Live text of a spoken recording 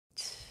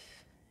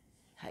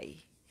Hi,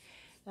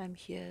 I'm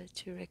here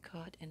to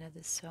record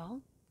another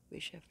song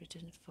which I've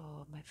written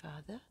for my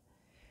father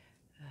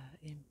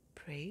in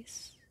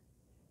praise,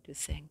 to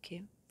thank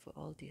him for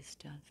all he has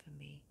done for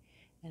me,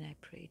 and I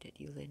pray that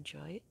you'll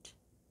enjoy it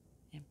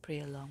and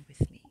pray along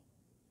with me.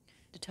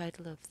 The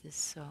title of this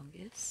song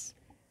is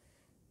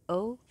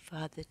O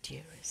Father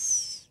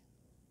Dearest.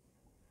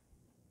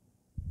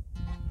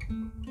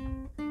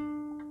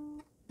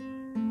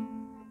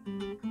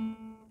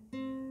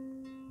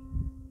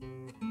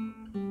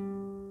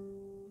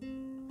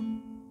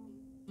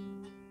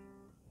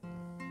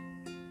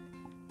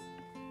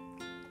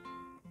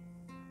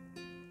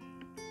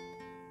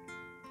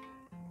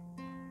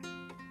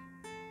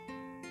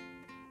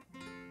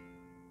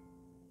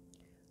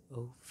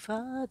 O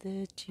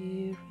Father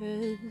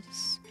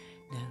dearest,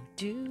 now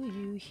do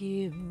you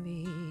hear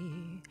me?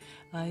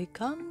 I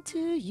come to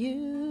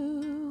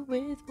you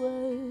with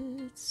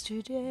words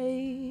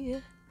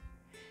today.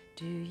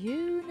 Do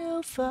you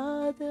know,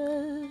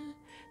 Father,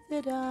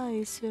 that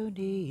I so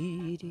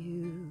need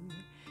you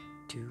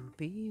to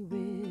be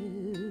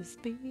with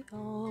me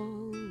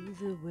all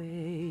the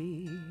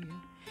way?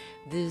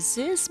 This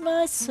is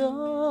my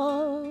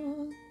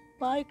song,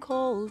 my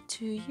call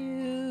to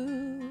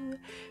you.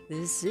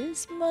 This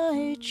is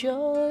my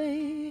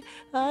joy,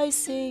 I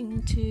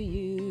sing to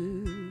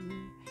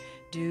you.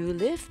 Do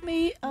lift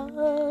me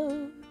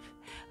up,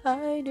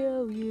 I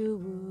know you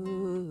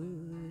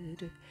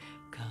would.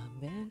 Come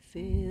and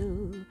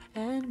fill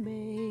and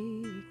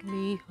make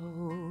me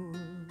whole.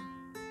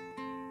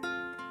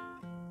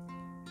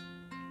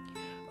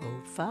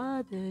 Oh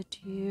Father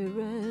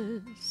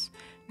dearest,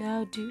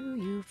 now do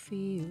you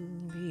feel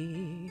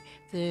me,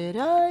 that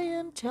I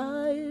am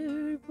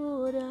tired,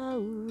 bored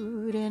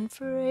out and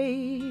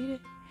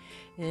frayed,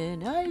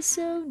 and I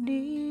so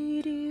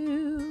need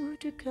you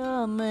to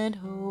come and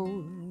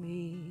hold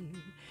me,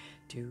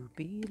 to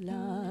be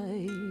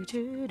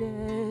lighted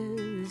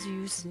as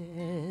you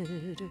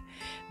said.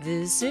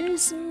 This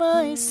is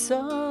my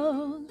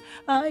song,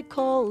 I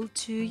call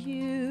to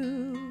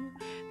you.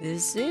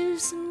 This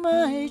is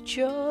my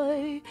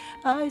joy,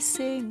 I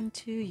sing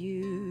to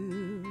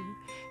you.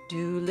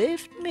 Do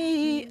lift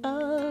me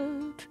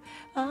up,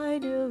 I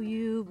know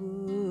you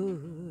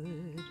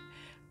would.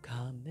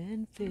 Come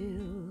and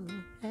fill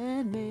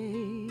and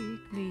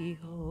make me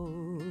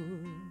whole.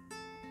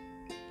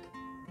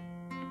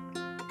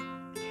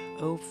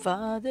 Oh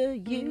Father,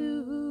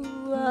 you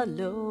are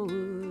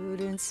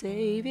Lord and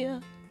Saviour.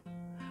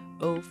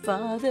 Oh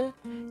Father,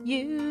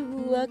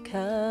 you are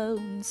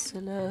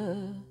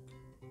counsellor.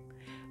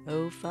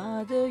 Oh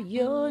Father,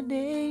 your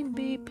name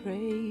be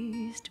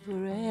praised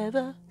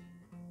forever.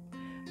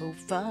 Oh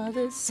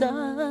Father,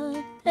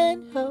 Son,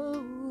 and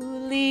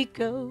Holy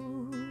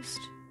Ghost.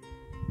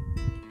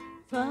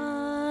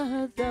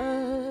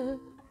 Father,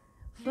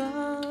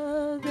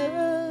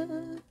 Father.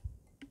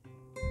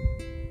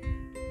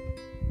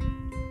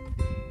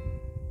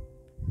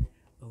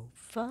 Oh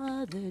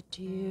Father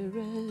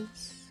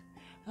dearest,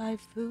 I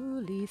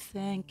fully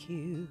thank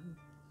you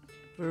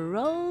for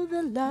all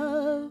the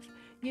love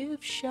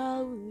you've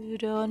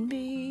showered on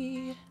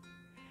me.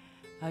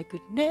 I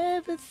could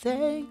never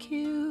thank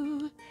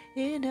you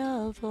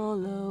enough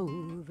all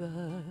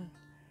over,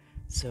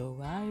 so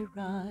I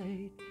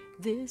write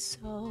this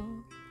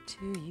song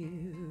to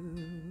you.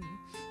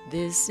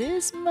 This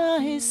is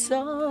my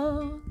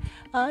song,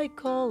 I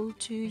call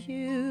to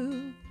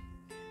you.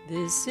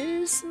 This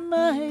is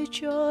my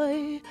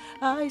joy,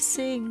 I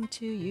sing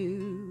to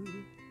you.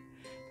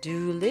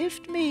 Do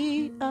lift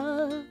me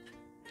up,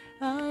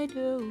 I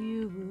know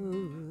you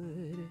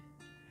would.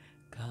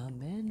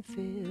 Come and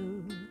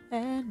fill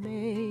and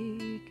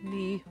make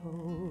me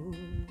whole.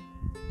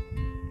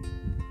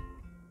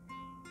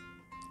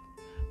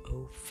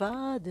 Oh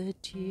Father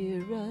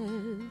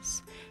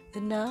dearest, the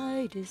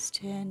night is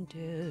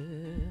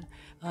tender.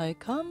 I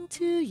come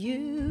to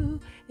you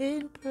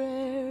in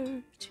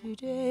prayer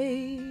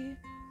today.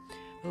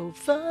 Oh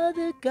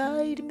Father,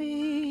 guide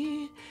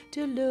me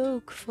to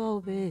look for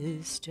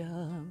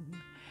wisdom,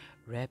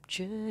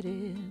 raptured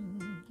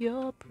in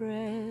your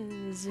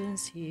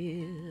presence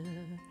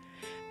here.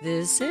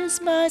 This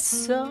is my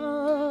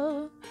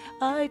song,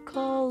 I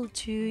call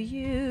to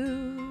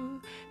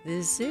you.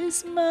 This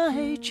is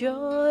my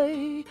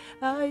joy,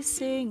 I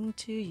sing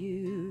to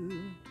you.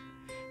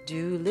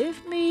 Do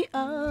lift me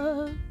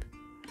up,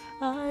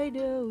 I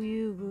know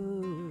you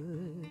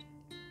would.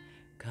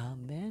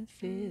 Come and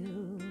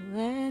fill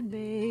and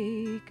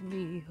make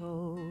me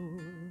whole.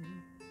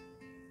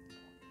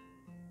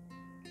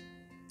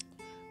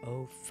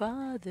 Oh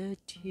Father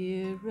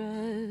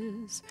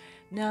dearest,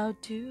 now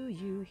do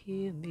you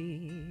hear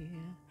me?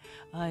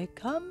 I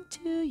come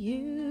to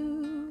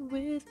you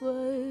with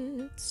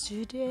words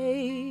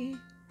today,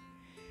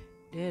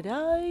 that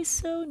I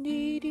so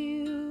need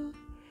you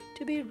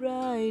to be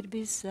right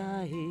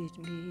beside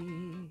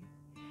me.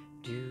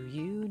 Do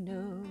you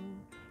know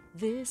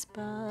this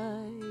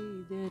by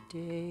the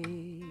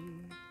day?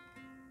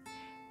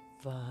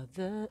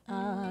 Father,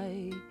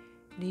 I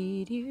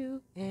need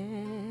you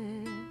every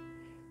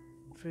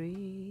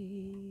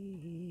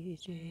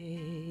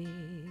day.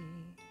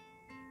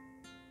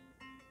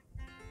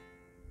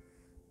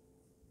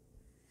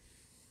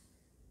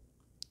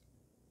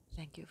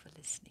 Thank you for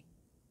listening.